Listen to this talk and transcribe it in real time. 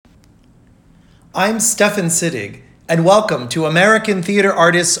I'm Stefan Sittig, and welcome to American Theater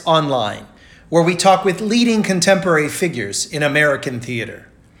Artists Online, where we talk with leading contemporary figures in American theater.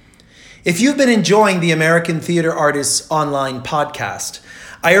 If you've been enjoying the American Theater Artists Online podcast,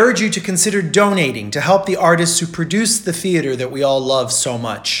 I urge you to consider donating to help the artists who produce the theater that we all love so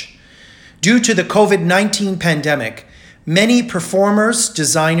much. Due to the COVID-19 pandemic, many performers,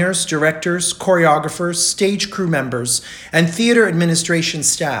 designers, directors, choreographers, stage crew members, and theater administration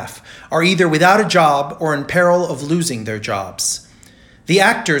staff are either without a job or in peril of losing their jobs. The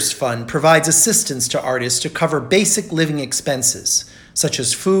Actors Fund provides assistance to artists to cover basic living expenses, such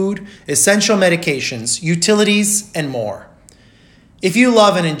as food, essential medications, utilities, and more. If you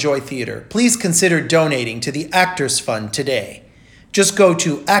love and enjoy theater, please consider donating to the Actors Fund today. Just go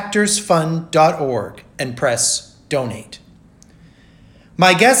to actorsfund.org and press donate.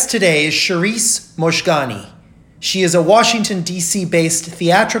 My guest today is Charisse Mojgani. She is a Washington, D.C. based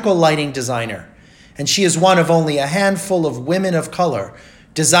theatrical lighting designer, and she is one of only a handful of women of color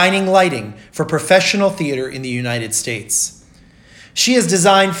designing lighting for professional theater in the United States. She has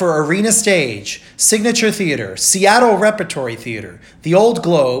designed for Arena Stage, Signature Theater, Seattle Repertory Theater, the Old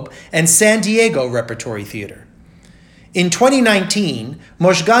Globe, and San Diego Repertory Theater. In 2019,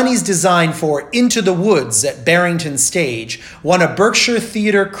 Mojgani's design for Into the Woods at Barrington Stage won a Berkshire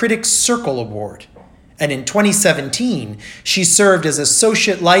Theater Critics Circle Award. And in 2017, she served as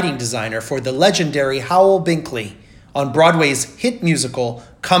associate lighting designer for the legendary Howell Binkley on Broadway's hit musical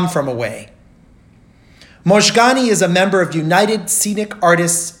Come From Away. Mojgani is a member of United Scenic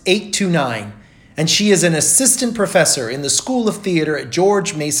Artists 829, and she is an assistant professor in the School of Theater at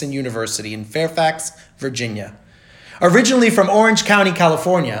George Mason University in Fairfax, Virginia. Originally from Orange County,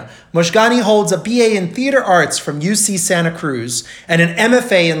 California, Mojgani holds a BA in Theater Arts from UC Santa Cruz and an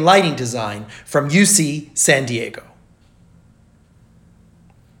MFA in Lighting Design from UC San Diego.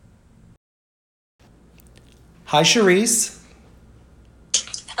 Hi, Charisse.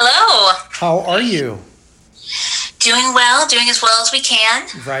 Hello. How are you? Doing well, doing as well as we can.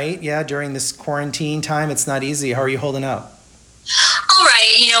 Right, yeah, during this quarantine time, it's not easy. How are you holding up? All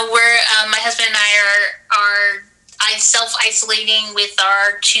right, we're, my husband and I are self-isolating with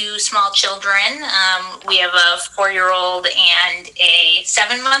our two small children. We have a 4-year-old and a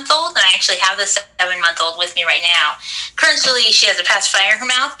 7-month-old, and I actually have the 7-month-old with me right now. Currently, she has a pacifier in her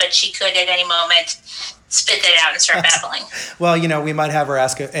mouth, but she could at any moment spit that out and start babbling. Well, we might have her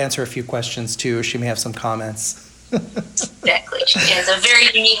answer a few questions too. She may have some comments. Exactly. She has a very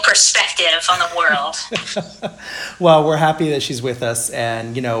unique perspective on the world. Well, we're happy that she's with us,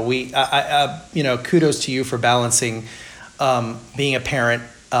 and kudos to you for balancing being a parent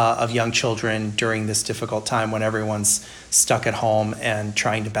of young children during this difficult time when everyone's stuck at home and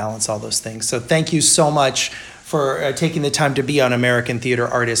trying to balance all those things. So thank you so much for taking the time to be on American Theater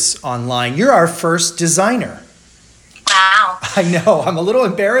Artists Online. You're our first designer. Wow. I know. I'm a little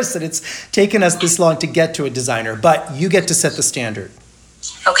embarrassed that it's taken us this long to get to a designer, but you get to set the standard.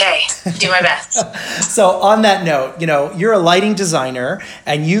 Okay, do my best. So on that note, you're a lighting designer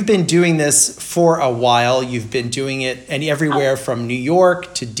and you've been doing this for a while. You've been doing it everywhere from New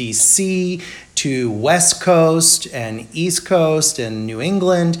York to DC to West Coast and East Coast and New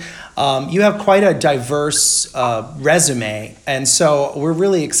England. You have quite a diverse resume. And so we're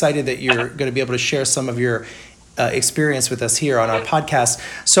really excited that you're going to be able to share some of your experience with us here on our podcast.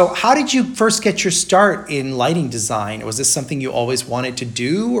 So how did you first get your start in lighting design? Was this something you always wanted to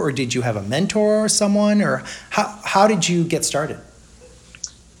do, or did you have a mentor or someone, or how did you get started?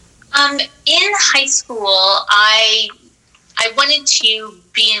 In high school, I wanted to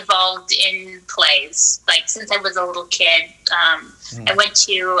be involved in plays. Like, since I was a little kid, I went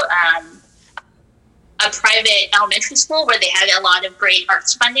to a private elementary school where they had a lot of great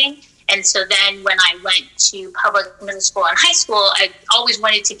arts funding. And so then when I went to public middle school and high school, I always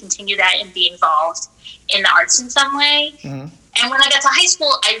wanted to continue that and be involved in the arts in some way. Mm-hmm. And when I got to high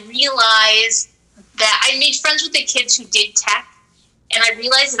school, I realized that I made friends with the kids who did tech. And I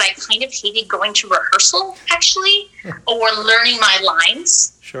realized that I kind of hated going to rehearsal, actually, or learning my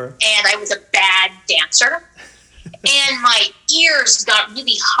lines. Sure. And I was a bad dancer. And my ears got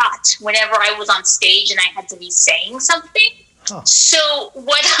really hot whenever I was on stage and I had to be saying something. Oh. So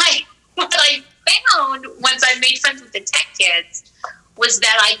what I found once I made friends with the tech kids was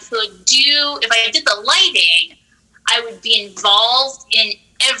that I could if I did the lighting, I would be involved in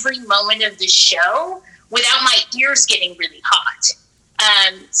every moment of the show without my ears getting really hot.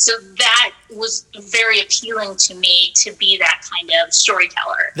 So that was very appealing to me, to be that kind of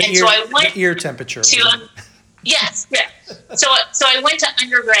storyteller. The ear temperature. Yes, yeah. So I went to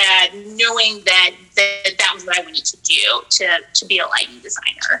undergrad knowing that was what I wanted to do, to be a lighting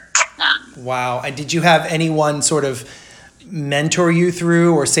designer. Wow. And did you have anyone sort of mentor you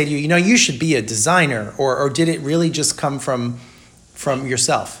through or say to you, you should be a designer, or did it really just come from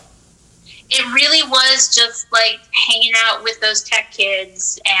yourself? It really was just like hanging out with those tech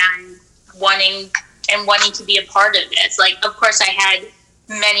kids and wanting to be a part of it. Like, of course, I had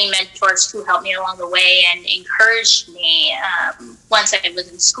many mentors who helped me along the way and encouraged me once I was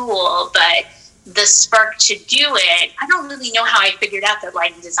in school, but the spark to do it, I don't really know how I figured out that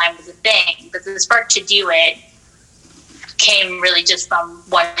lighting design was a thing, but the spark to do it came really just from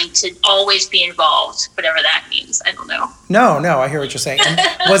wanting to always be involved, whatever that means. I don't know. No, I hear what you're saying. And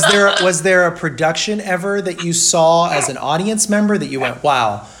was there a production ever that you saw as an audience member that you went,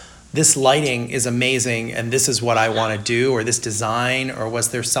 wow, this lighting is amazing and this is what I want to do, or this design, or was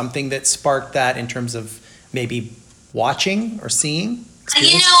there something that sparked that in terms of maybe watching or seeing?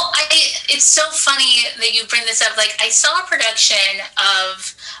 Experience? It's so funny that you bring this up. Like, I saw a production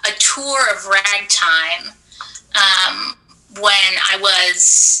of a tour of Ragtime when I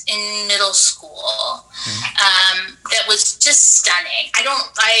was in middle school. That was just stunning.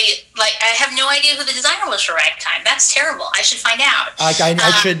 I have no idea who the designer was for Ragtime. That's terrible. I should find out.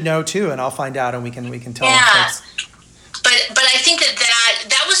 I should know too, and I'll find out, and we can tell. Yeah. But I think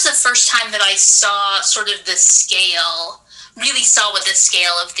that was the first time that I saw sort of the scale. Really saw what the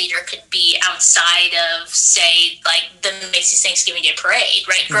scale of theater could be outside of, say, like the Macy's Thanksgiving Day Parade,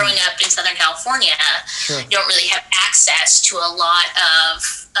 right? Mm-hmm. Growing up in Southern California, sure. You don't really have access to a lot of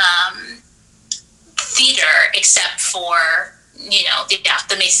theater except for,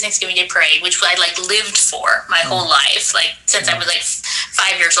 the Macy's Thanksgiving Day Parade, which I lived for my whole life. Like, since I was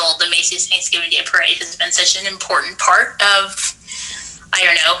 5 years old, the Macy's Thanksgiving Day Parade has been such an important part of, I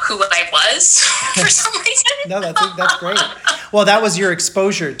don't know, who I was for some reason. No, that's great. Well, that was your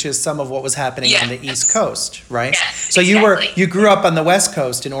exposure to some of what was happening on the East Coast, right? Yes, so exactly. you grew up on the West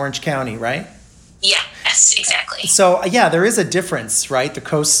Coast in Orange County, right? Yes, exactly. So, there is a difference, right? The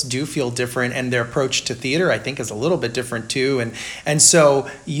coasts do feel different, and their approach to theater, I think, is a little bit different too. And so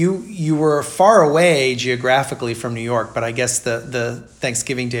you were far away geographically from New York, but I guess the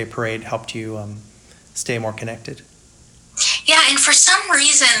Thanksgiving Day Parade helped you stay more connected. Yeah, and for some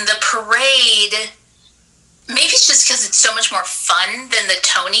reason, the parade, maybe it's just because it's so much more fun than the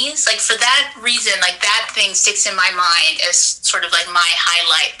Tonys. Like, for that reason, that thing sticks in my mind as sort of my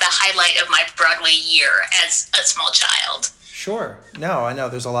the highlight of my Broadway year as a small child. Sure. No, I know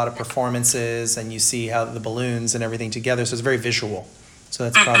there's a lot of performances, and you see how the balloons and everything together, so it's very visual. So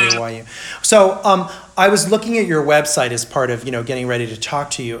that's probably why you. So I was looking at your website as part of getting ready to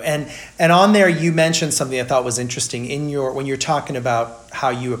talk to you, and on there you mentioned something I thought was interesting when you're talking about how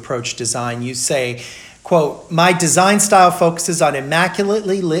you approach design. You say, quote, "My design style focuses on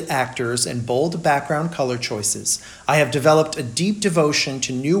immaculately lit actors and bold background color choices. I have developed a deep devotion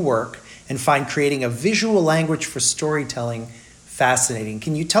to new work and find creating a visual language for storytelling fascinating."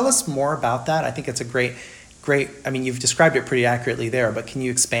 Can you tell us more about that? I think it's a great, you've described it pretty accurately there, but can you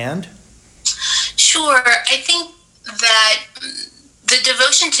expand? Sure. I think that the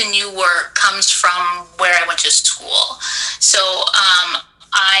devotion to new work comes from where I went to school. So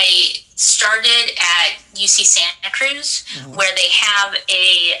I started at UC Santa Cruz, mm-hmm. where they have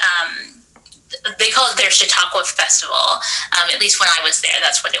they call it their Chautauqua Festival. At least when I was there,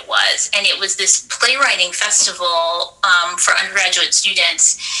 that's what it was. And it was this playwriting festival for undergraduate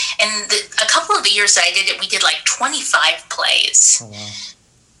students. And a couple of the years that I did it, we did 25 plays. Oh, wow.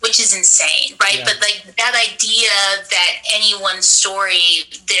 Which is insane, right? Yeah. But that idea that anyone's story,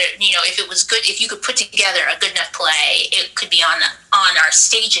 if it was good, if you could put together a good enough play, it could be on our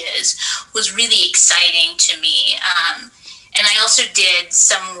stages, was really exciting to me. And I also did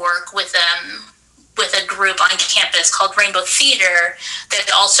some work with a group on campus called Rainbow Theater that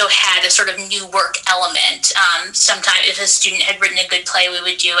also had a sort of new work element. Sometimes if a student had written a good play, we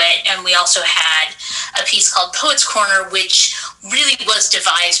would do it. And we also had a piece called Poets Corner, which really was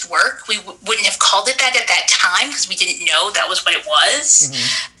devised work. We wouldn't have called it that at that time because we didn't know that was what it was.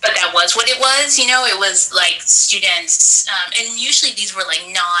 Mm-hmm. But that was what it was. It was students, and usually these were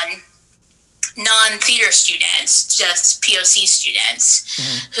non-theater students, just POC students,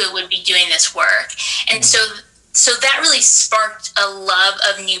 mm-hmm. who would be doing this work. And mm-hmm. so that really sparked a love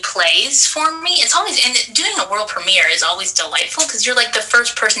of new plays for me. It's always, and doing a world premiere is always delightful because you're the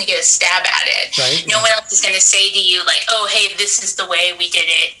first person to get a stab at it. Right. No one else is going to say to you oh, hey, this is the way we did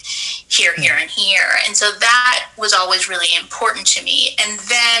it here, mm-hmm. here, and here. And so that was always really important to me. And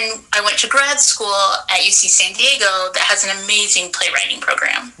then I went to grad school at UC San Diego that has an amazing playwriting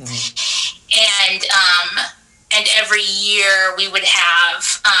program. Mm-hmm. And and every year we would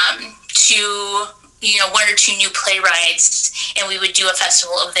have one or two new playwrights, and we would do a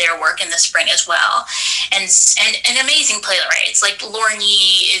festival of their work in the spring as well. And amazing playwrights, like Lauren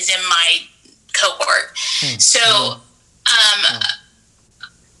Yee is in my cohort. So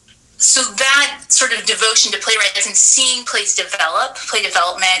that sort of devotion to playwrights and seeing plays develop, play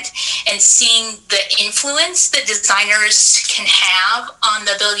development, and seeing the influence that designers can have on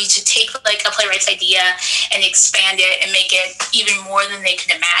the ability to take like a playwright's idea and expand it and make it even more than they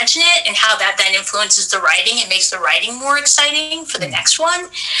could imagine it, and how that then influences the writing and makes the writing more exciting for the next one,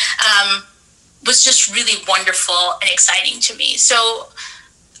 was just really wonderful and exciting to me. So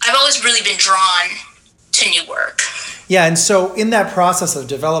I've always really been drawn to new work. Yeah, and so in that process of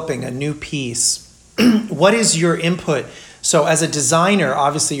developing a new piece, what is your input? So as a designer,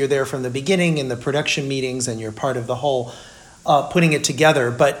 obviously you're there from the beginning in the production meetings and you're part of the whole putting it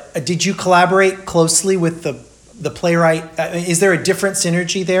together. But did you collaborate closely with the playwright? Is there a different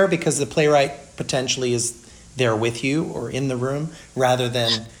synergy there because the playwright potentially is there with you or in the room rather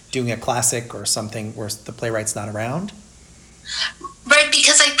than doing a classic or something where the playwright's not around? Right,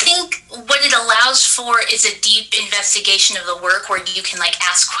 because I think what it allows for is a deep investigation of the work where you can like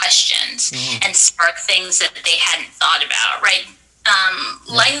ask questions and spark things that they hadn't thought about, right?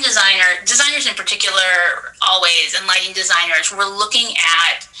 Lighting designers in particular, always, and lighting designers, we're looking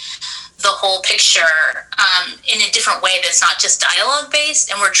at the whole picture in a different way that's not just dialogue based,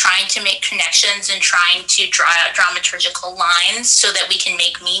 and we're trying to make connections and trying to draw out dramaturgical lines so that we can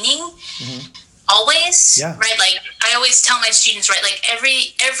make meaning. Always, right? Like I always tell my students, right? Like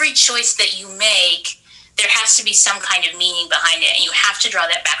every choice that you make, there has to be some kind of meaning behind it, and you have to draw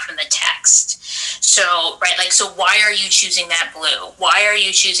that back from the text. So, right, like, so why are you choosing that blue? Why are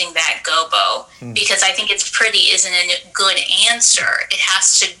you choosing that gobo? Because I think it's pretty isn't a good answer. It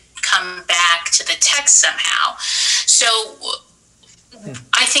has to come back to the text somehow. So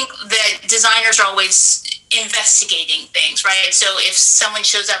I think that designers are always investigating things, right? So if someone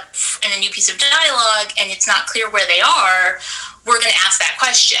shows up in a new piece of dialogue and it's not clear where they are, we're going to ask that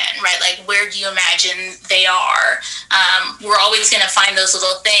question, right? Like, where do you imagine they are? We're always going to find those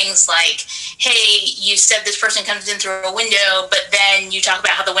little things like, hey, you said this person comes in through a window, but then you talk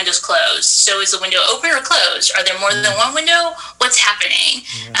about how the window's closed. So is the window open or closed? Are there more than one window? What's happening?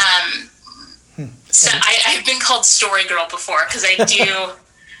 So I've been called story girl before because I do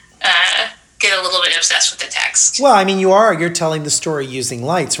get a little bit obsessed with the text. Well, I mean, you're telling the story using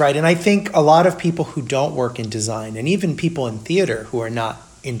lights, right? And I think a lot of people who don't work in design, and even people in theater who are not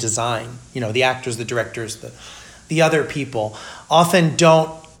in design, the actors, the directors, the other people, often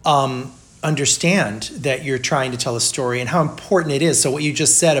don't understand that you're trying to tell a story and how important it is. So what you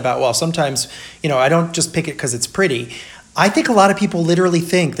just said about, well, sometimes, I don't just pick it because it's pretty. I think a lot of people literally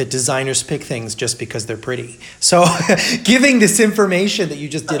think that designers pick things just because they're pretty. So giving this information that you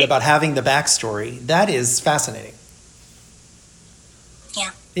just did about having the backstory, that is fascinating.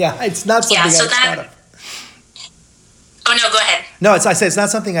 Yeah. Yeah, it's not something I ever thought of. Oh, no, go ahead. No, I say it's not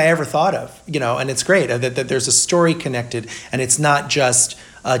something I ever thought of, and it's great that there's a story connected, and it's not just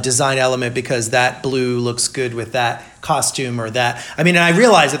a design element because that blue looks good with that costume or that. I mean, and I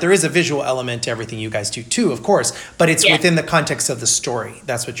realize that there is a visual element to everything you guys do too, of course, but it's within the context of the story.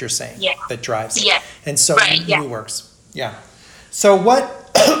 That's what you're saying. That drives it. Yeah. And so it works. Yeah. So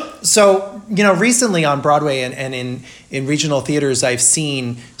recently on Broadway and in regional theaters, I've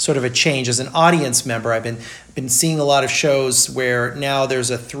seen sort of a change as an audience member. I've been seeing a lot of shows where now there's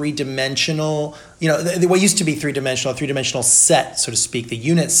a three-dimensional, what used to be three-dimensional set, so to speak, the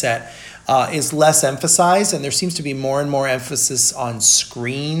unit set is less emphasized, and there seems to be more and more emphasis on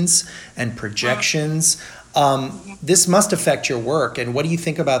screens and projections. This must affect your work, and what do you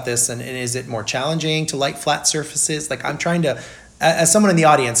think about this, and is it more challenging to light flat surfaces? Like, I'm trying to, as someone in the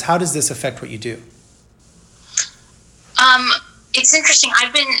audience, how does this affect what you do? It's interesting.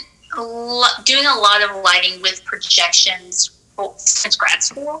 I've been doing a lot of lighting with projections since grad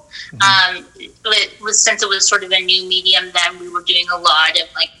school. Since it was sort of a new medium, then we were doing a lot of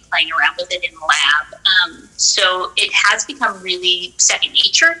like playing around with it in the lab. So it has become really second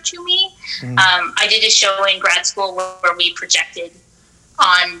nature to me. I did a show in grad school where we projected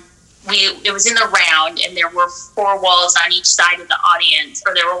on. It was in the round, and there were 4 walls on each side of the audience,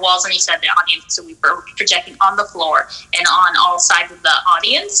 or there were walls on each side of the audience. So we were projecting on the floor and on all sides of the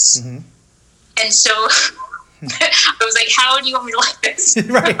audience. And so I was like, how do you want me to light this?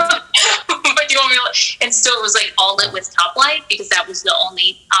 Right. What do you want me to light? And so it was like all lit with top light because that was the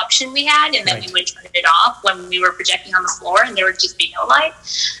only option we had. And then we would turn it off when we were projecting on the floor and there would just be no light.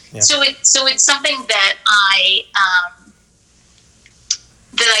 Yeah. So it's something that I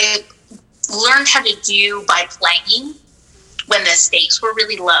learned how to do by playing when the stakes were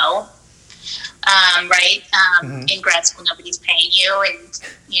really low. Right? In grad school, nobody's paying you, and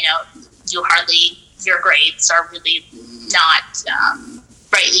your grades are really not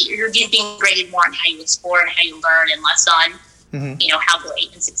right. You're being graded more on how you explore and how you learn, and less on how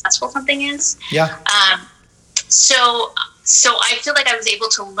great and successful something is. Yeah. So I feel like I was able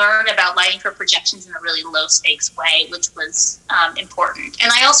to learn about lighting for projections in a really low stakes way, which was important.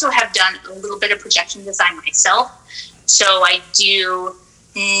 And I also have done a little bit of projection design myself, so I do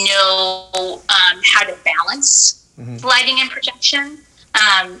know how to balance lighting and projection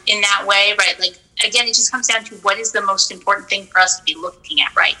in that way, right? Like, again, it just comes down to what is the most important thing for us to be looking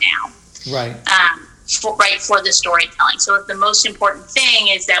at right now, right? For the storytelling. So if the most important thing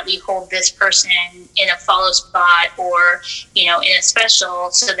is that we hold this person in a follow spot, or in a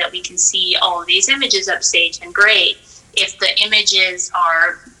special, so that we can see all of these images upstage, and great. If the images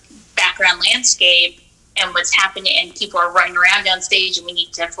are background landscape and what's happening, and people are running around on stage, and we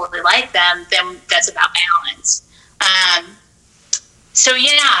need to fully light them, then that's about balance. So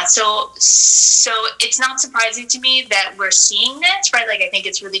it's not surprising to me that we're seeing this, right? Like, I think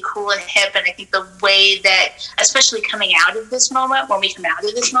it's really cool and hip, and I think the way that, especially coming out of this moment, when we come out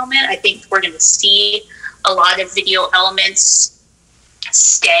of this moment, I think we're going to see a lot of video elements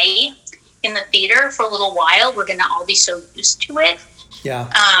stay in the theater for a little while. We're going to all be so used to it. Yeah.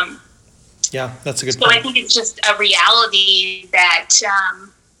 Yeah, that's a good so point. I think it's just a reality that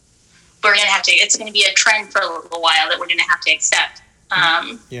we're going to have to, it's going to be a trend for a little while that we're going to have to accept.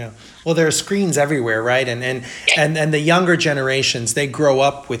 Yeah. Well, there are screens everywhere, right? And the younger generations, they grow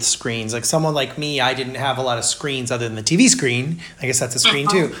up with screens. Like someone like me, I didn't have a lot of screens other than the TV screen. I guess that's a screen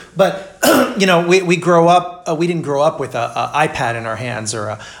too. But we grow up. We didn't grow up with a iPad in our hands,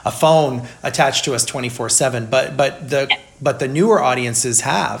 or a phone attached to us 24/7. But the newer audiences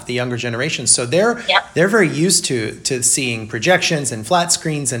have, the younger generations. So they're very used to seeing projections and flat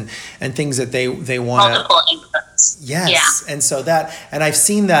screens and things that they want to. Multiple inputs. Yes, yeah. And so I've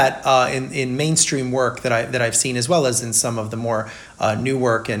seen that in mainstream work that I've seen, as well as in some of the more new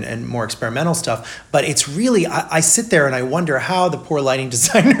work and more experimental stuff. But it's really, I sit there and I wonder how the poor lighting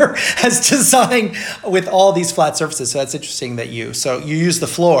designer has designed with all these flat surfaces. So that's interesting that you use the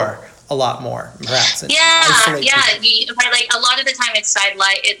floor a lot more, perhaps. Like a lot of the time it's side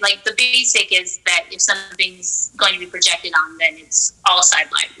light. Like the basic is that if something's going to be projected on, then it's all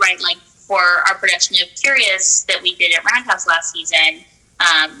side light, right? Like for our production of Curious that we did at Roundhouse last season,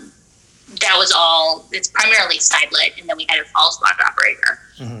 that was all, it's primarily side lit, and then we had a follow spot operator.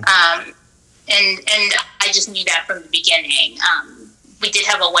 And I just knew that from the beginning. We did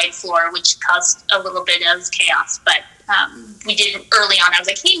have a white floor, which caused a little bit of chaos, but we did early on. I was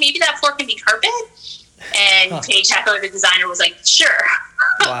like, hey, maybe that floor can be carpet. And Paige Hecko, the designer, was like, sure.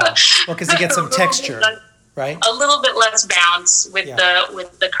 Wow. Well, because you get some texture, right? A little bit less bounce with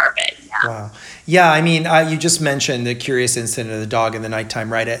the carpet. Yeah. Wow. Yeah, I mean, you just mentioned the Curious Incident of the Dog in the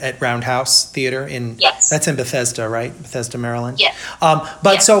Nighttime, right? At Roundhouse Theater that's in Bethesda, right? Bethesda, Maryland. Yeah.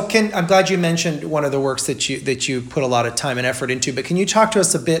 So I'm glad you mentioned one of the works that you put a lot of time and effort into. But can you talk to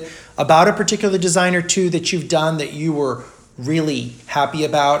us a bit about a particular designer too that you've done that you were really happy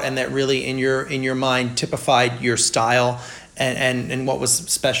about, and that really in your mind typified your style, and what was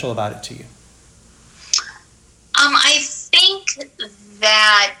special about it to you? I think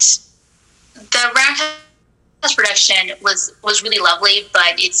that the Roundhouse production was really lovely, but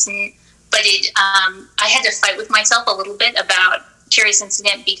I had to fight with myself a little bit about Curious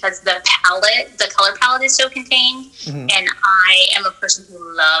Incident because the color palette is so contained, and I am a person who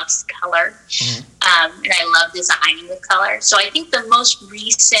loves color, and I love designing with color. So I think the most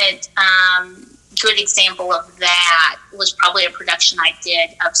recent good example of that was probably a production I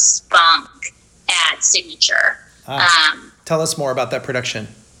did of Spunk at Signature. Tell us more about that production.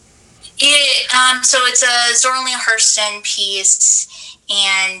 So it's a Zora Neale Hurston piece,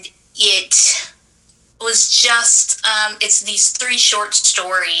 and it was just it's these 3 short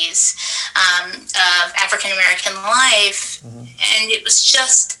stories of African American life, and it was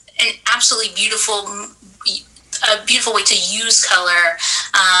just an absolutely beautiful way to use color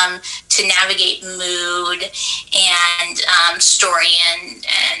to navigate mood and story,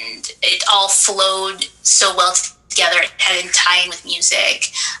 and it all flowed so well together. It had a tie-in with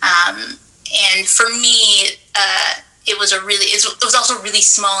music, and for me, it was also a really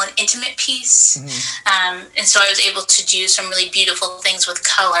small and intimate piece, and so I was able to do some really beautiful things with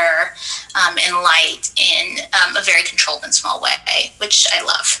color and light in a very controlled and small way, which I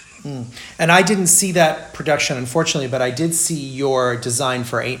love. And I didn't see that production, unfortunately, but I did see your design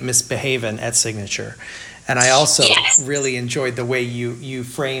for Ain't Misbehavin' at Signature. And I also Yes. really enjoyed the way you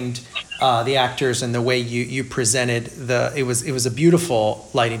framed the actors and the way you presented it was a beautiful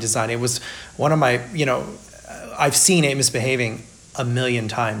lighting design. It was one of my, I've seen Ain't Misbehaving a million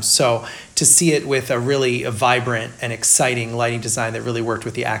times. So to see it with a really vibrant and exciting lighting design that really worked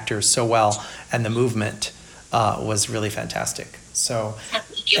with the actors so well, and the movement was really fantastic. So,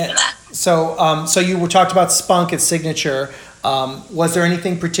 Thank you for that. so you were talked about Spunk at Signature. Was there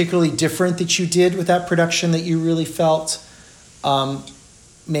anything particularly different that you did with that production that you really felt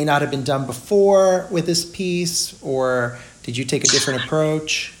may not have been done before with this piece, or did you take a different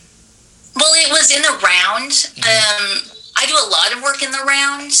approach? Well, it was in the round. I do a lot of work in the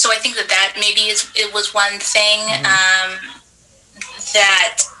round, so I think that maybe it was one thing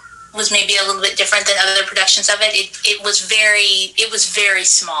that was maybe a little bit different than other productions of it. It was very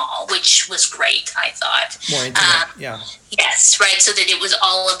small, which was great, I thought. More intimate, yeah. Yes, right. So that it was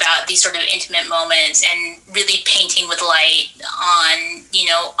all about these sort of intimate moments and really painting with light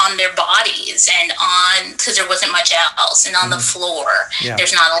on their bodies and because there wasn't much else, and on the floor. Yeah.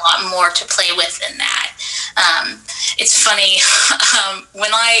 There's not a lot more to play with than that. It's funny,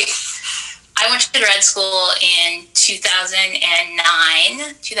 when I went to grad school in 2009,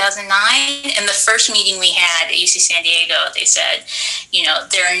 and the first meeting we had at UC San Diego, they said,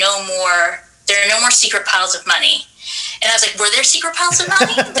 there are no more secret piles of money. And I was like, were there secret piles of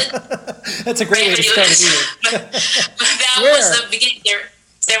money? That's a great way to start a meeting. That was the beginning.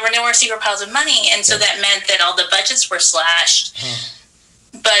 There were no more secret piles of money, and so that meant that all the budgets were slashed.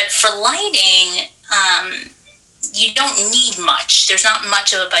 But for lighting, you don't need much. There's not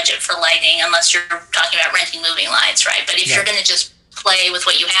much of a budget for lighting unless you're talking about renting moving lights, right? But if you're going to just play with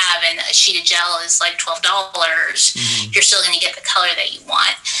what you have, and a sheet of gel is like $12, you're still going to get the color that you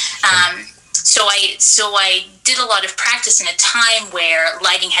want. So I did a lot of practice in a time where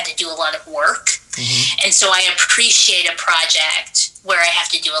lighting had to do a lot of work. And so I appreciate a project where I have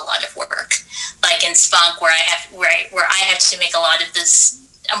to do a lot of work, like in Spunk, where I have to make a lot of this,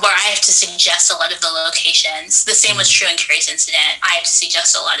 where I have to suggest a lot of the locations. The same was true in Curious Incident. I have to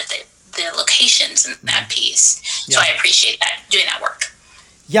suggest a lot of the locations in that piece. So I appreciate doing that work.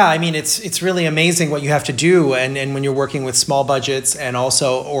 Yeah, I mean, it's really amazing what you have to do, and when you're working with small budgets and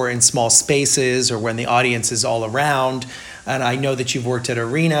also, or in small spaces, or when the audience is all around. And I know that you've worked at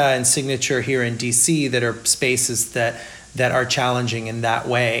Arena and Signature here in DC that are spaces that are challenging in that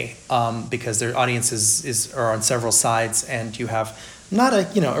way, because their audiences are on several sides, and you have not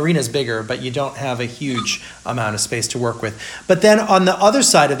Arena's bigger, but you don't have a huge amount of space to work with. But then on the other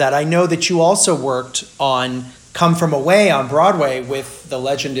side of that, I know that you also worked on Come From Away on Broadway with the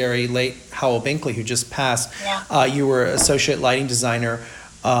legendary late Howell Binkley, who just passed. Yeah. You were associate lighting designer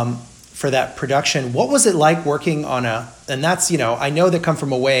for that production. What was it like working on and that's, I know that Come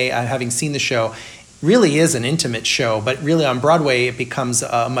From Away, having seen the show, really is an intimate show, but really on Broadway it becomes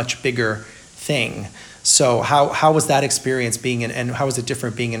a much bigger thing. So how was that experience and how was it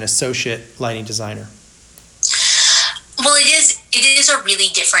different being an associate lighting designer? Well, it is a really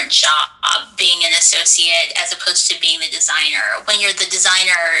different job being an associate as opposed to being the designer. When you're the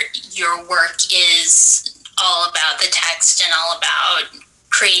designer, your work is all about the text and all about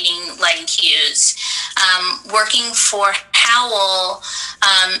creating lighting cues. Working for Howell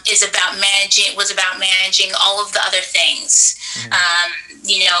was about managing all of the other things.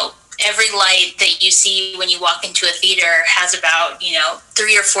 Every light that you see when you walk into a theater has about,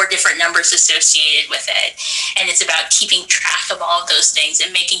 3 or 4 different numbers associated with it. And it's about keeping track of all of those things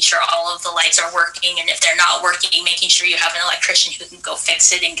and making sure all of the lights are working. And if they're not working, making sure you have an electrician who can go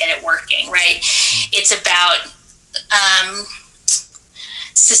fix it and get it working, right? It's about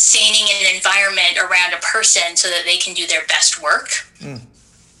sustaining an environment around a person so that they can do their best work.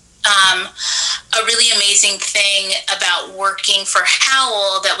 A really amazing thing about working for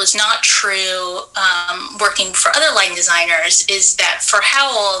Howell that was not true working for other lighting designers is that for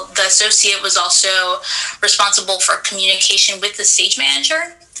Howell, the associate was also responsible for communication with the stage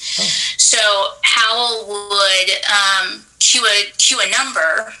manager. So Howell would cue a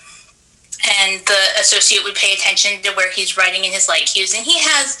number, and the associate would pay attention to where he's writing in his light cues. And he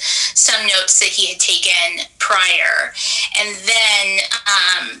has some notes that he had taken prior. And then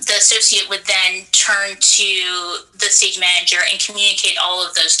the associate would then turn to the stage manager and communicate all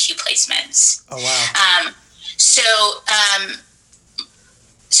of those cue placements. Oh, wow.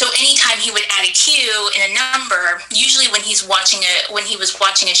 So anytime he would add a cue in a number, usually when he was watching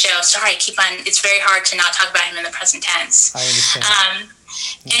a show, it's very hard to not talk about him in the present tense. I understand.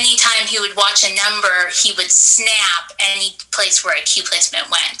 anytime he would watch a number, he would snap any place where a cue placement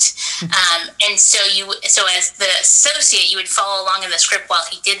went. And so as the associate, you would follow along in the script while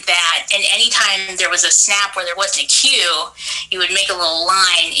he did that. And anytime there was a snap where there wasn't a cue, you would make a little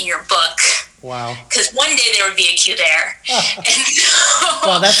line in your book. Wow. Because one day there would be a cue there. And so,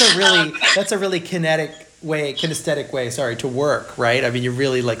 well, that's a really kinesthetic way, to work, right? I mean, you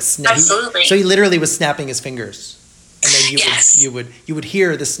really like snap. Absolutely. So he literally was snapping his fingers. And then Yes. you would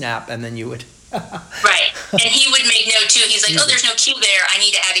hear the snap, and then you would. Right. And he would make note too. He's like, oh, there's no cue there. I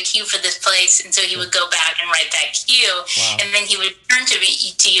need to add a cue for this place. And so he would go back and write that cue. Wow. And then he would turn to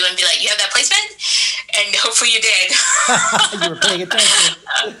you and be like, you have that placement? And hopefully you did. You were paying attention.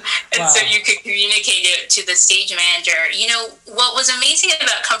 And so you could communicate it to the stage manager. You know, what was amazing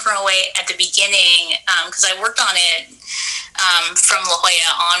about Come From Away at the beginning, because I worked on it from La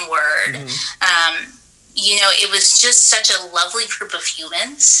Jolla onward, you know, it was just such a lovely group of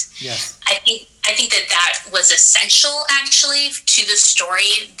humans. Yes. I think that was essential, actually, to the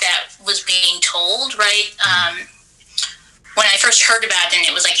story that was being told, right? When I first heard about it, and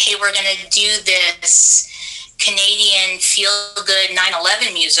it was like, hey, we're going to do this Canadian feel-good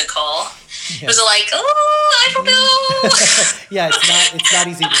 9/11 musical. Yeah. It was like, oh, I don't know. Yeah, it's not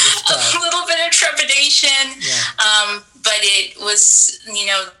easy to describe. A little bit of trepidation. Yeah. But it was, you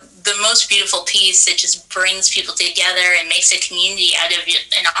know, the most beautiful piece that just brings people together and makes a community out of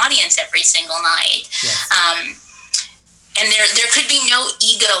an audience every single night. Yes. And there could be no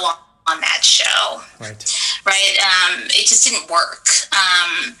ego on that show. Right. It just didn't work.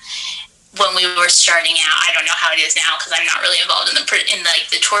 When we were starting out, I don't know how it is now because I'm not really involved in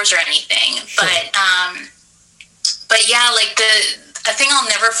the tours or anything. Sure. But yeah, like a thing I'll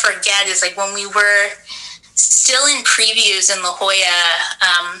never forget is like when we were still in previews in La Jolla,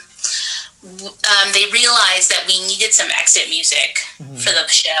 they realized that we needed some exit music for the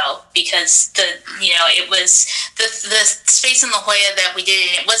show because it was the space in La Jolla that we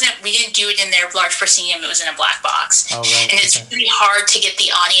did. We didn't do it in their large proscenium. It was in a black box, and it's really hard to get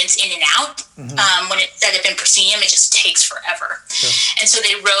the audience in and out. When it's set up in proscenium, it just takes forever. Sure. And so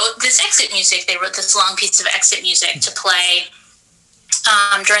they wrote this exit music. They wrote this long piece of exit music to play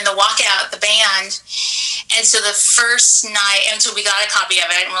during the walkout, the band. And so the first night, and so we got a copy of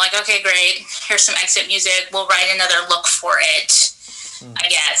it, and we're like, okay, great, here's some exit music. We'll write another look for it, I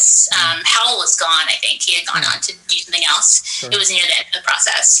guess. Howell was gone, I think. He had gone on to do something else. Sure. It was near the end of the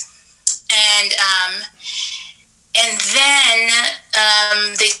process. And then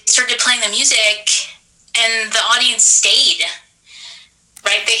they started playing the music, and the audience stayed.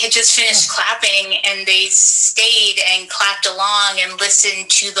 Right, they had just finished clapping, and they stayed and clapped along and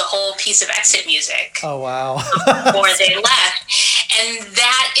listened to the whole piece of exit music. Oh wow! Before they left, and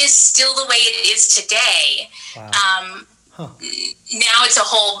that is still the way it is today. Wow. Now it's a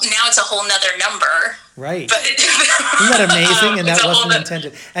whole nother number. Right. But, isn't that amazing? And that wasn't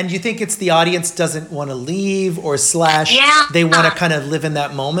intended. And you think it's the audience doesn't want to leave or slash? Yeah. They want to kind of live in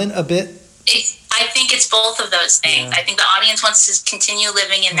that moment a bit. I think it's both of those things. Yeah. I think the audience wants to continue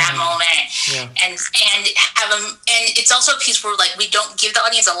living in that moment, and have them. And it's also a piece where like we don't give the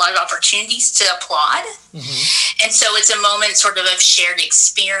audience a lot of opportunities to applaud, and so it's a moment sort of shared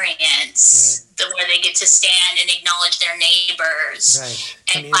experience where they get to stand and acknowledge their neighbors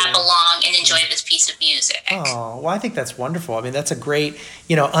and clap along and enjoy this piece of music. Oh, well, I think that's wonderful. I mean, that's a great,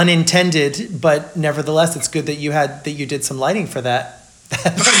 unintended, but nevertheless, it's good that you did some lighting for that.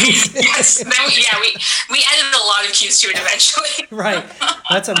 Yes. We added a lot of cues to it eventually. Right.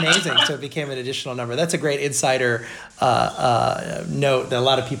 That's amazing. So it became an additional number. That's a great insider note that a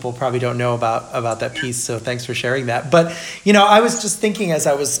lot of people probably don't know about that piece. So thanks for sharing that. But, I was just thinking as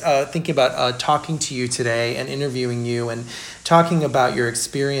I was thinking about talking to you today and interviewing you and talking about your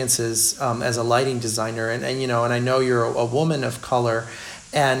experiences as a lighting designer. And I know you're a woman of color.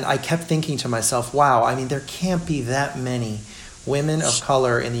 And I kept thinking to myself, wow, I mean, there can't be that many women of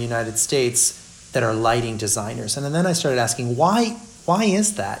color in the United States that are lighting designers. And then I started asking, why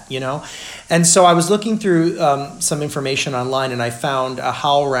is that, And so I was looking through some information online, and I found a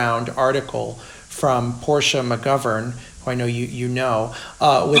HowlRound article from Portia McGovern, who I know you know,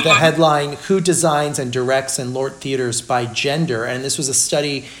 with the headline, Who Designs and Directs in LORT Theaters by Gender? And this was a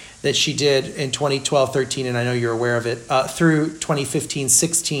study that she did in 2012-13, and I know you're aware of it, through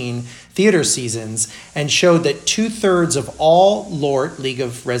 2015-16 theater seasons, and showed that 2/3 of all LORT, League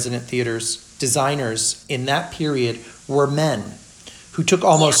of Resident Theaters, designers in that period were men, who took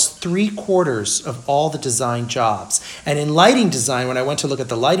almost 3/4 of all the design jobs. And in lighting design, when I went to look at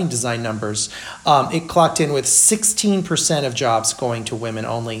the lighting design numbers, it clocked in with 16% of jobs going to women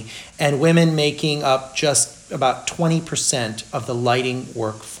only, and women making up just about 20% of the lighting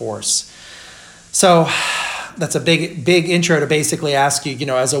workforce. So that's a big intro to basically ask you,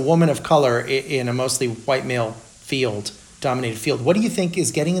 as a woman of color in a mostly white male dominated field, what do you think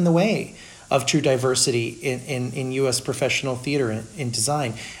is getting in the way of true diversity in U.S. professional theater in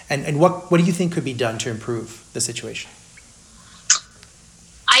design? And what do you think could be done to improve the situation?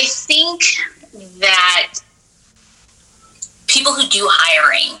 I think that people who do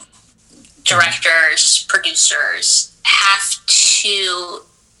hiring, directors, producers, have to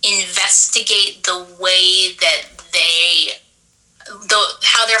investigate the way that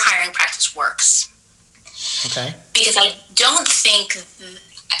how their hiring practice works. Okay. Because I don't think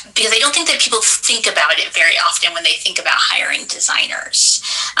that people think about it very often when they think about hiring designers,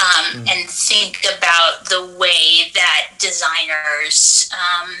 and think about the way that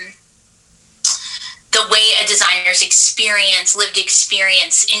the way a designer's lived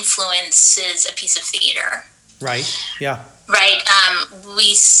experience influences a piece of theater. Right. Yeah. Right. When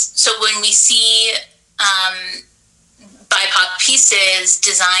we see BIPOC pieces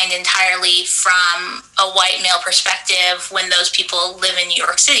designed entirely from a white male perspective, when those people live in New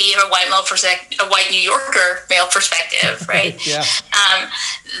York City, or a white New Yorker male perspective, right? Yeah.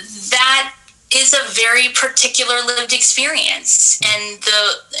 That is a very particular lived experience, and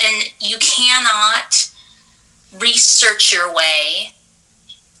you cannot research your way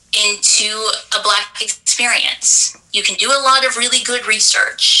into a Black experience. You can do a lot of really good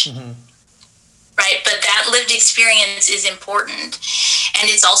research. Mm-hmm. Right, but that lived experience is important, and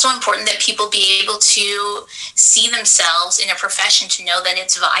it's also important that people be able to see themselves in a profession to know that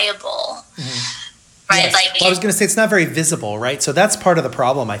it's viable. Mm-hmm. Right, yes. I was going to say it's not very visible, right? So that's part of the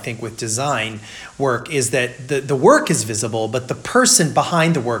problem, I think, with design work, is that the work is visible, but the person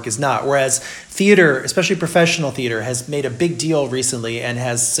behind the work is not. Whereas theater, especially professional theater, has made a big deal recently and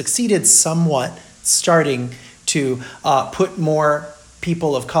has succeeded somewhat, starting to put more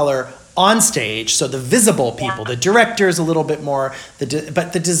people of color on stage, so the visible people, the directors a little bit more,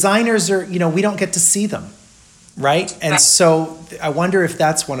 but the designers are, we don't get to see them, right? And so I wonder if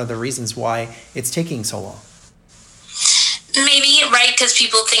that's one of the reasons why it's taking so long. Maybe, right, because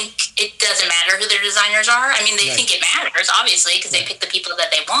people think it doesn't matter who their designers are. I mean, they think it matters, obviously, because they pick the people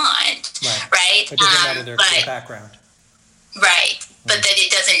that they want, right? It doesn't matter their background. Right, but that it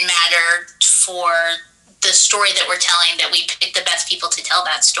doesn't matter for the story that we're telling, that we pick the best people to tell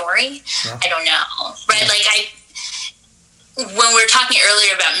that story. Yeah. I don't know, right? Yeah. When we were talking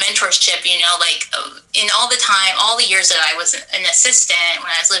earlier about mentorship, in all the years that I was an assistant,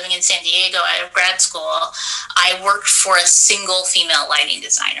 when I was living in San Diego out of grad school, I worked for a single female lighting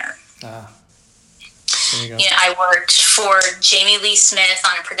designer. There you go. I worked for Jamie Lee Smith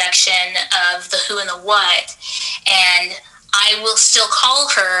on a production of The Who and the What, and I will still call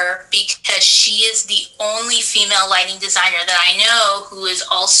her because she is the only female lighting designer that I know who is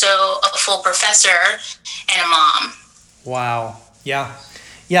also a full professor and a mom. Wow. Yeah.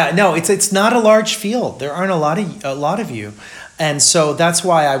 Yeah. No, it's not a large field. There aren't a lot of you. And so that's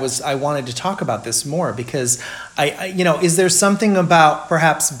why I wanted to talk about this more, because is there something about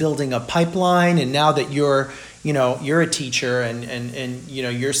perhaps building a pipeline, and now that you're a teacher and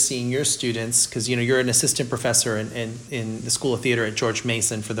you're seeing your students, because you're an assistant professor in the School of Theater at George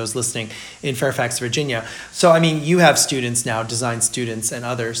Mason, for those listening, in Fairfax, Virginia. So you have students now, design students and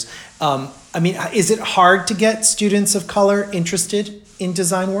others. Is it hard to get students of color interested in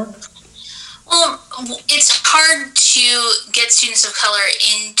design work? Well, it's hard to get students of color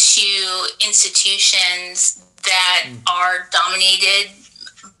into institutions that are dominated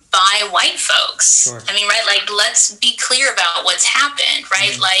by white folks. Sure. Let's be clear about what's happened,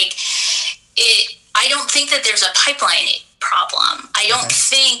 right? Mm-hmm. I don't think that there's a pipeline problem. I don't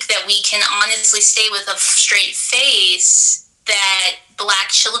think that we can honestly say with a straight face that Black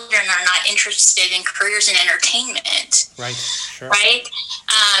children are not interested in careers in entertainment. Right, sure. Right?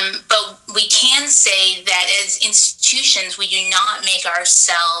 But we can say that as institutions, we do not make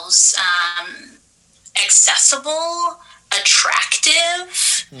ourselves accessible,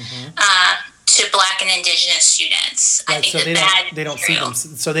 attractive, to Black and Indigenous students. Right, I think they don't see them.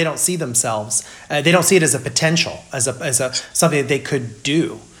 So they don't see themselves. They don't see it as a potential, as a something that they could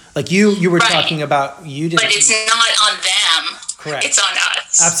do. Like you were talking about. You didn't. But it's not on them. Correct. It's on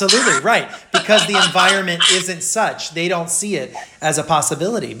us. Absolutely right, because the environment isn't such. They don't see it as a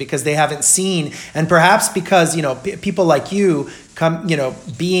possibility because they haven't seen, and perhaps because people like you come,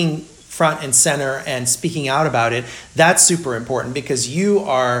 being front and center and speaking out about it. That's super important because you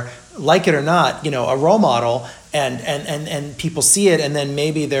are, like it or not, a role model and people see it, and then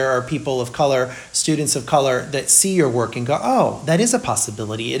maybe there are people of color, students of color, that see your work and go, oh, that is a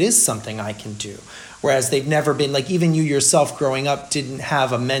possibility. It is something I can do. Whereas they've never been, like even you yourself growing up didn't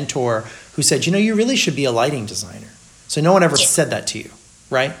have a mentor who said, you really should be a lighting designer. So no one ever said that to you,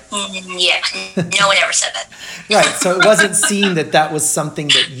 right? Yeah, no one ever said that. Right, so it wasn't seen that was something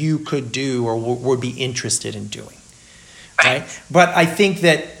that you could do or would be interested in doing, right? But I think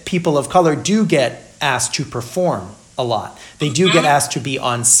that people of color do get asked to perform a lot. They do get asked to be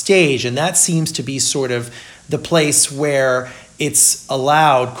on stage, and that seems to be sort of the place where it's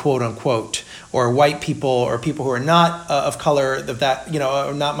allowed, quote unquote, or white people or people who are not of color,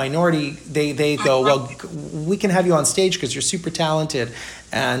 or not minority, they go, well, we can have you on stage because you're super talented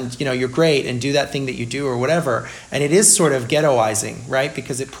and you're great and do that thing that you do or whatever. And it is sort of ghettoizing, right?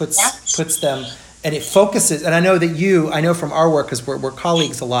 Because it puts them, and it focuses, and I know from our work, because we're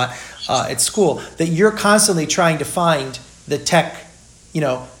colleagues a lot at school, that you're constantly trying to find the tech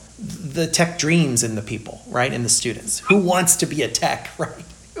dreams in the people, right? In the students. Who wants to be a tech, right?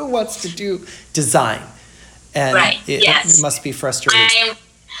 Who wants to do design? And it must be frustrating.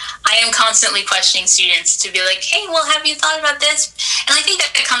 I am constantly questioning students to be like, hey, well, have you thought about this? And I think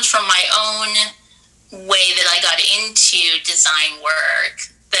that it comes from my own way that I got into design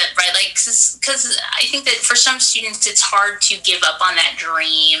work. Because I think that for some students, it's hard to give up on that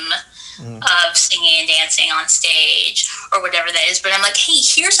dream of singing and dancing on stage or whatever that is. But I'm like, hey,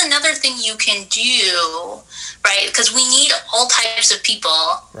 here's another thing you can do, right? Because we need all types of people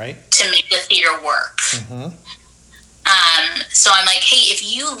to make the theater work. So I'm like, hey, if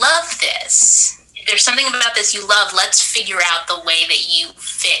you love this, if there's something about this you love, let's figure out the way that you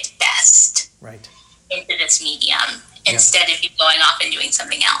fit best into this medium instead of you going off and doing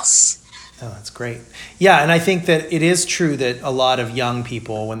something else. Oh, that's great. Yeah, and I think that it is true that a lot of young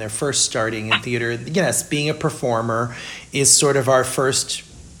people, when they're first starting in theater, yes, being a performer is sort of our first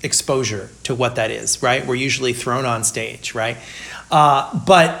exposure to what that is, right? We're usually thrown on stage, right?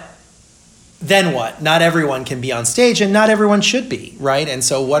 But then what? Not everyone can be on stage, and not everyone should be, right? And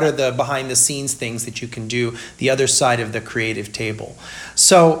so what are the behind-the-scenes things that you can do, the other side of the creative table?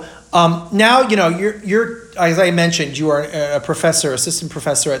 So now, you're, as I mentioned, you are a professor, assistant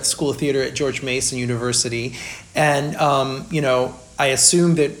professor at the School of Theater at George Mason University. And, I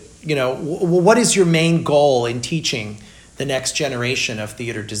assume that, what is your main goal in teaching the next generation of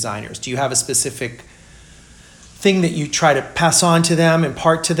theater designers? Do you have a specific thing that you try to pass on to them,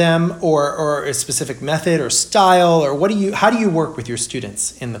 impart to them, or a specific method or style, or how do you work with your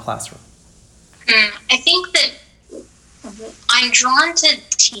students in the classroom? I think that I'm drawn to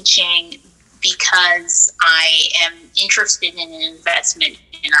teaching because I am interested in an investment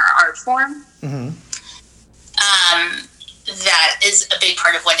in our art form. That is a big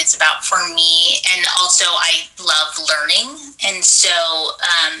part of what it's about for me. And also I love learning. And so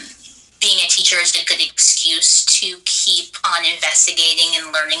being a teacher is a good excuse to keep on investigating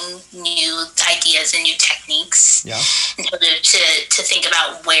and learning new ideas and new techniques. Yeah. And to think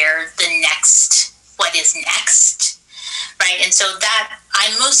about what is next. Right. And so that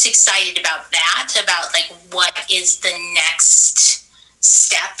I'm most excited about that, about like what is the next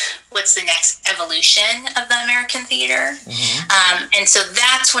step, what's the next evolution of the American theater. And so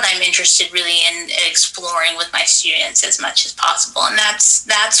that's what I'm interested really in exploring with my students as much as possible. And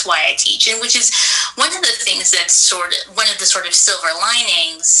that's why I teach, and which is one of the things that's one of the sort of silver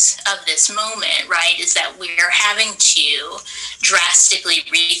linings of this moment, right, is that we're having to drastically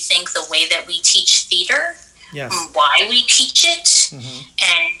rethink the way that we teach theater. Yes. Why we teach it,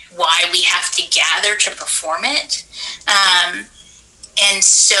 and why we have to gather to perform it. And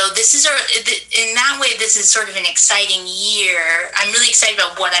so in that way, this is sort of an exciting year. I'm really excited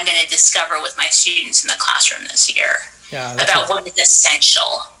about what I'm going to discover with my students in the classroom this year. Yeah, about what is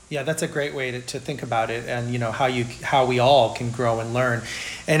essential. Yeah, that's a great way to think about it, and how we all can grow and learn.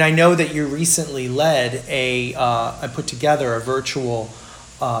 And I know that you recently led I put together a virtual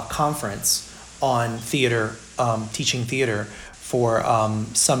conference on theater, teaching theater for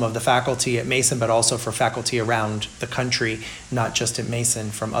some of the faculty at Mason, but also for faculty around the country, not just at Mason,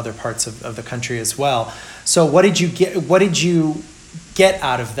 from other parts of the country as well. So what did you get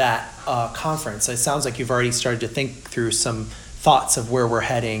out of that conference? It sounds like you've already started to think through some thoughts of where we're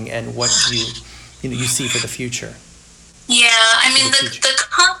heading and what you see for the future. Yeah, I mean the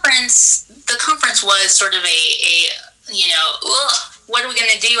conference was sort of what are we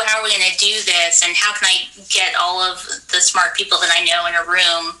going to do? How are we going to do this? And how can I get all of the smart people that I know in a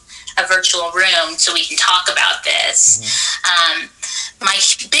virtual room, so we can talk about this? My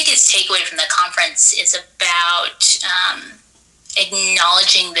biggest takeaway from the conference is about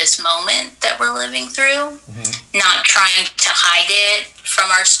acknowledging this moment that we're living through, not trying to hide it from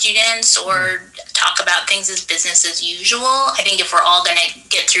our students or talk about things as business as usual. I think if we're all going to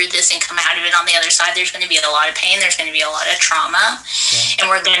get through this and come out of it on the other side, there's going to be a lot of pain. There's going to be a lot of trauma, and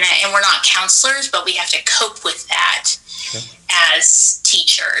we're not counselors, but we have to cope with that as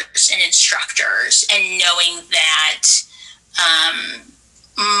teachers and instructors, and knowing that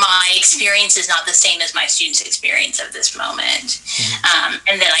my experience is not the same as my students' experience of this moment,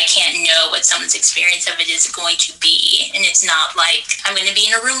 and that I can't know what someone's experience of it is going to be. And it's not like I'm going to be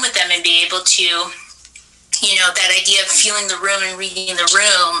in a room with them and be able to, that idea of feeling the room and reading the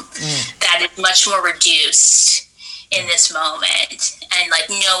room, that is much more reduced in this moment, and like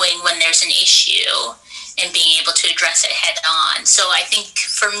knowing when there's an issue and being able to address it head on. So I think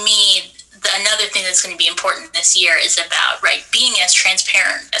for me, another thing that's going to be important this year is about being as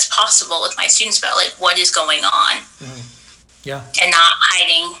transparent as possible with my students about like what is going on, and not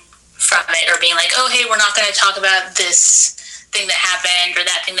hiding from it or being like, oh, hey, we're not going to talk about this thing that happened or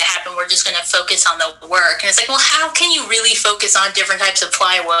that thing that happened. We're just going to focus on the work. And it's like, well, how can you really focus on different types of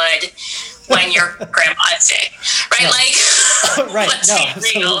plywood when your grandma's sick, right? Like,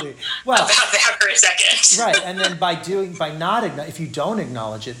 let's be real about that for a second. Right, and then if you don't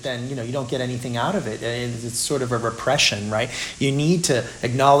acknowledge it, then you don't get anything out of it. It's sort of a repression, right? You need to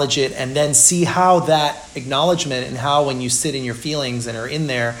acknowledge it and then see how that acknowledgement and how when you sit in your feelings and are in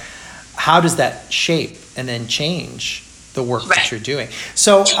there, how does that shape and then change the work that you're doing.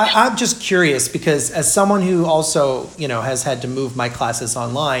 So I'm just curious, because as someone who also, has had to move my classes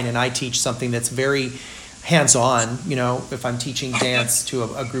online, and I teach something that's very hands-on, if I'm teaching dance to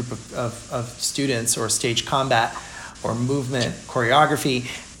a group of students, or stage combat or movement choreography,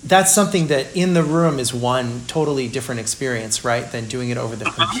 that's something that in the room is one totally different experience, right, than doing it over the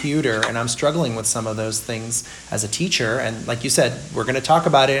computer. And I'm struggling with some of those things as a teacher. And like you said, we're going to talk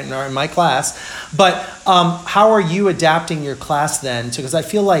about it in my class. But how are you adapting your class then? Because I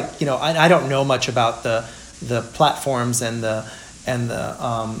feel like, I don't know much about the platforms and the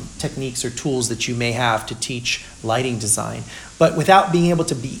techniques or tools that you may have to teach lighting design. But without being able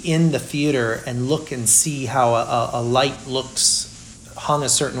to be in the theater and look and see how a light looks hung a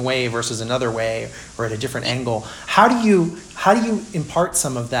certain way versus another way or at a different angle, how do you impart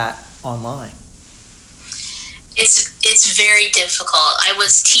some of that online? It's very difficult. I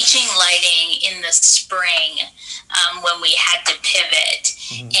was teaching lighting in the spring when we had to pivot,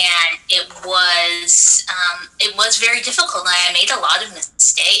 and it was very difficult, and I made a lot of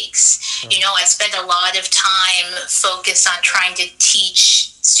mistakes. I spent a lot of time focused on trying to teach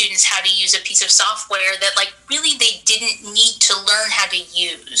students how to use a piece of software that really they didn't need to learn how to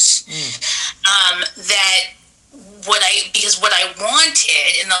use. Because what I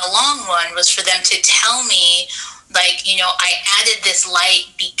wanted in the long run was for them to tell me, I added this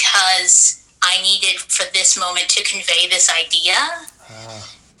light because I needed for this moment to convey this idea.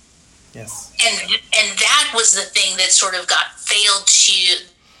 Yes. And that was the thing that sort of failed to,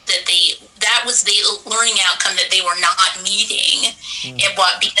 that was the learning outcome that they were not meeting,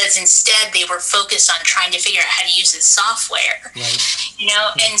 because instead they were focused on trying to figure out how to use this software,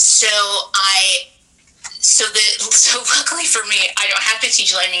 and so luckily for me, I don't have to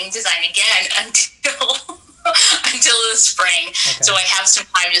teach lighting design again until the spring. Okay. So I have some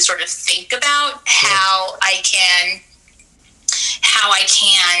time to sort of think about how I can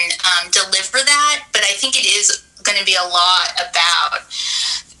deliver that, but I think it is going to be a lot about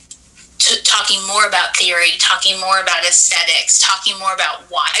talking more about theory, talking more about aesthetics, talking more about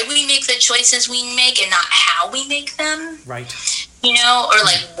why we make the choices we make and not how we make them. Right. Or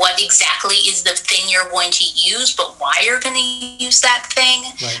what exactly is the thing you're going to use, but why you're going to use that thing.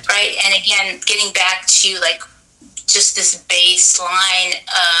 Right. And again, getting back to just this baseline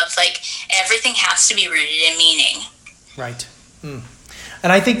of everything has to be rooted in meaning. Right.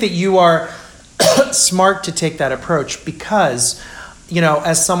 And I think that you are smart to take that approach because,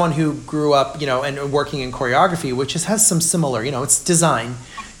 as someone who grew up, and working in choreography, which has some similar, it's design,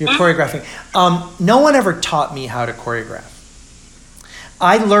 you're choreographing. No one ever taught me how to choreograph.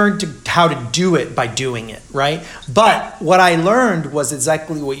 I learned how to do it by doing it, right? But what I learned was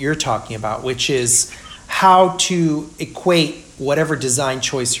exactly what you're talking about, which is how to equate whatever design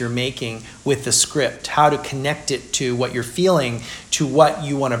choice you're making with the script, how to connect it to what you're feeling, to what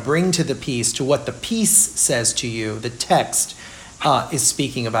you want to bring to the piece, to what the piece says to you, the text is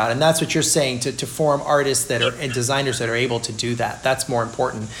speaking about. And that's what you're saying, to form artists and designers that are able to do that. That's more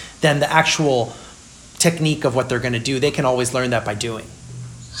important than the actual technique of what they're going to do. They can always learn that by doing.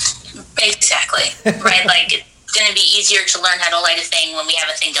 Exactly. Right. going to be easier to learn how to light a thing when we have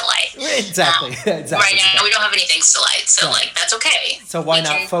a thing to light. Exactly. Right now, we don't have any things to light, so like that's okay. So why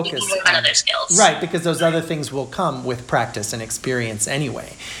not focus we can work on other skills? Right, because those other things will come with practice and experience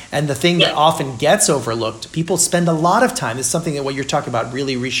anyway. And the thing that often gets overlooked, people spend a lot of time. This is something that what you're talking about,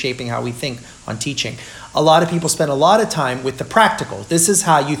 really reshaping how we think on teaching. A lot of people spend a lot of time with the practical. This is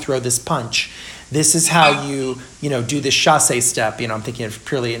how you throw this punch. This is how you do this chassé step. I'm thinking of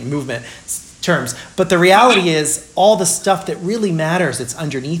purely in movement terms. But the reality is all the stuff that really matters, it's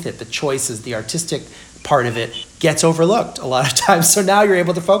underneath it. The choices, the artistic part of it gets overlooked a lot of times. So now you're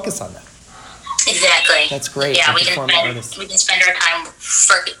able to focus on that. Exactly. That's great. Yeah, we can spend our time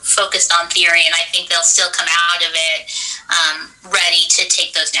focused on theory, and I think they'll still come out of it ready to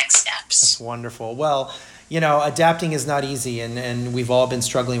take those next steps. That's wonderful. Well, adapting is not easy, and we've all been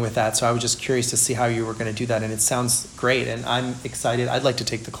struggling with that. So I was just curious to see how you were going to do that, and it sounds great, and I'm excited. I'd like to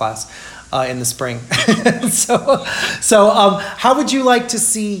take the class in the spring. So how would you like to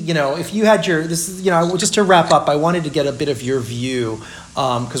see, if you had just to wrap up, I wanted to get a bit of your view,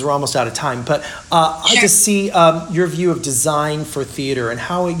 because we're almost out of time, but I'd like to see your view of design for theater and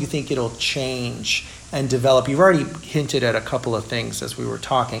how you think it'll change and develop. You've already hinted at a couple of things as we were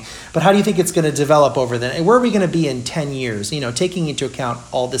talking, but how do you think it's going to develop over then? And where are we going to be in 10 years? Taking into account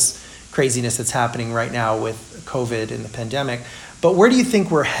all this craziness that's happening right now with COVID and the pandemic, but where do you think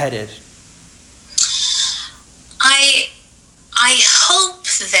we're headed? I hope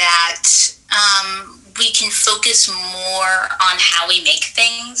that we can focus more on how we make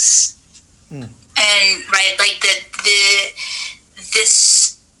things, and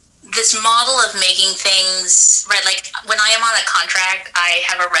this model of making things, right? Like when I am on a contract, I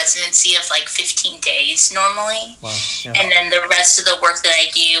have a residency of like 15 days normally. Wow. Yeah. And then the rest of the work that I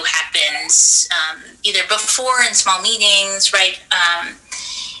do happens either before in small meetings, right?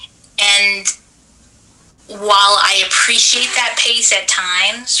 And while I appreciate that pace at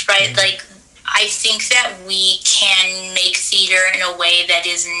times, right? Like I think that we can make theater in a way that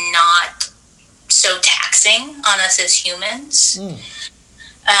is not so taxing on us as humans.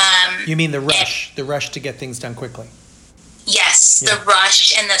 You mean the rush to get things done quickly? Yes, the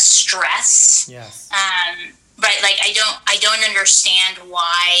rush and the stress. Yes. Right, like I don't understand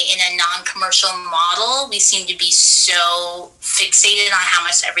why in a non-commercial model we seem to be so fixated on how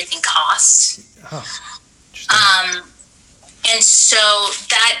much everything costs. And so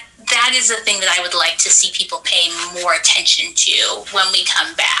that is the thing that I would like to see people pay more attention to when we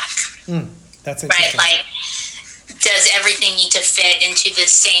come back. That's interesting. Right, like, does everything need to fit into the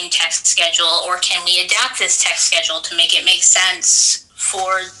same text schedule, or can we adapt this text schedule to make it make sense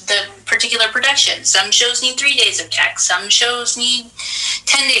for the particular production? Some shows need 3 days of tech, some shows need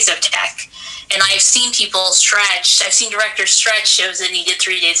 10 days of tech. And I've seen I've seen directors stretch shows that needed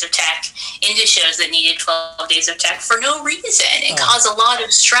 3 days of tech into shows that needed 12 days of tech for no reason, and cause a lot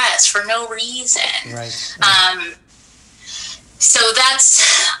of stress for no reason. Right. So that's,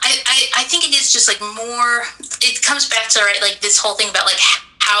 I think it is just like more, it comes back to, right, like this whole thing about like,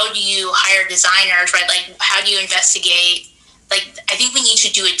 how do you hire designers, right? Like, how do you investigate? Like, I think we need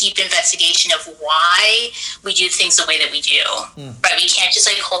to do a deep investigation of why we do things the way that we do, right? We can't just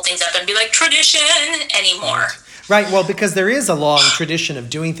like hold things up and be like tradition anymore. Right. Well, because there is a long tradition of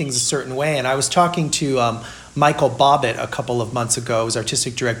doing things a certain way. And I was talking to Michael Bobbitt a couple of months ago, who's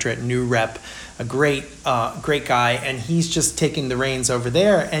artistic director at New Rep, a great guy, and he's just taking the reins over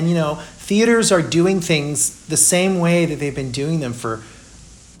there. And, theaters are doing things the same way that they've been doing them for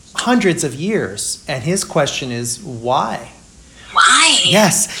hundreds of years. And his question is, why? Why?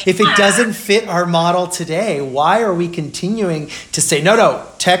 Yes. If it doesn't fit our model today, why are we continuing to say, no,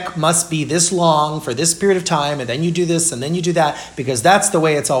 tech must be this long for this period of time, and then you do this, and then you do that, because that's the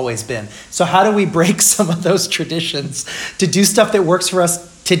way it's always been. So how do we break some of those traditions to do stuff that works for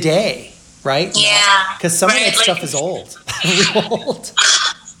us today, right? Yeah. Because some of that stuff is old. old.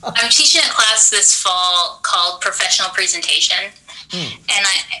 I'm teaching a class this fall called Professional Presentation. And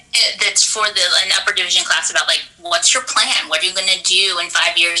that's for an upper division class about like, what's your plan? What are you going to do in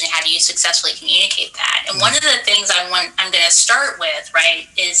 5 years, and how do you successfully communicate that? And one of the things I'm going to start with, right,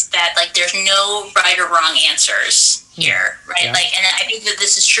 is that like there's no right or wrong answers here, right? Yeah. Like, and I think that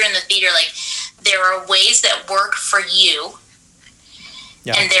this is true in the theater. Like, there are ways that work for you,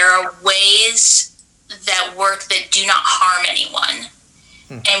 and there are ways that work that do not harm anyone.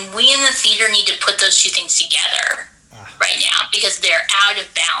 And we in the theater need to put those two things together right now, because they're out of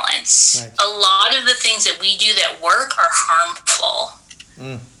balance. Right. A lot of the things that we do that work are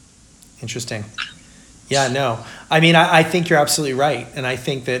harmful. Interesting. Yeah, no. I mean, I think you're absolutely right. And I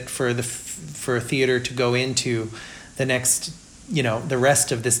think that for theater to go into the next the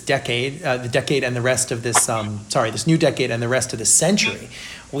rest of this decade, the decade and the rest of this, this new decade and the rest of this century.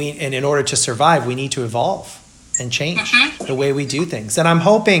 And in order to survive, we need to evolve and change the way we do things. And I'm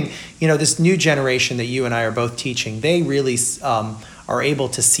hoping, this new generation that you and I are both teaching, they really are able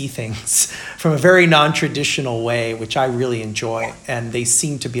to see things from a very non-traditional way, which I really enjoy. And they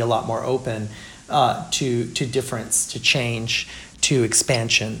seem to be a lot more open to difference, to change, to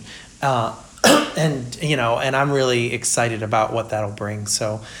expansion. And I'm really excited about what that'll bring.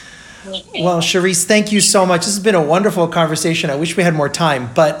 So, well, Charisse, thank you so much. This has been a wonderful conversation. I wish we had more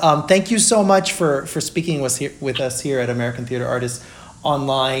time, but thank you so much for speaking with us here at American Theater Artists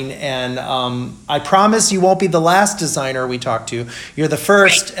Online. And I promise you won't be the last designer we talk to. You're the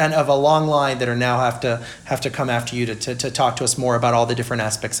first and of a long line that are now have to come after you to talk to us more about all the different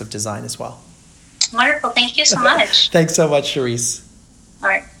aspects of design as well. Wonderful. Thank you so much. Thanks so much, Charisse. All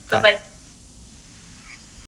right. Bye-bye.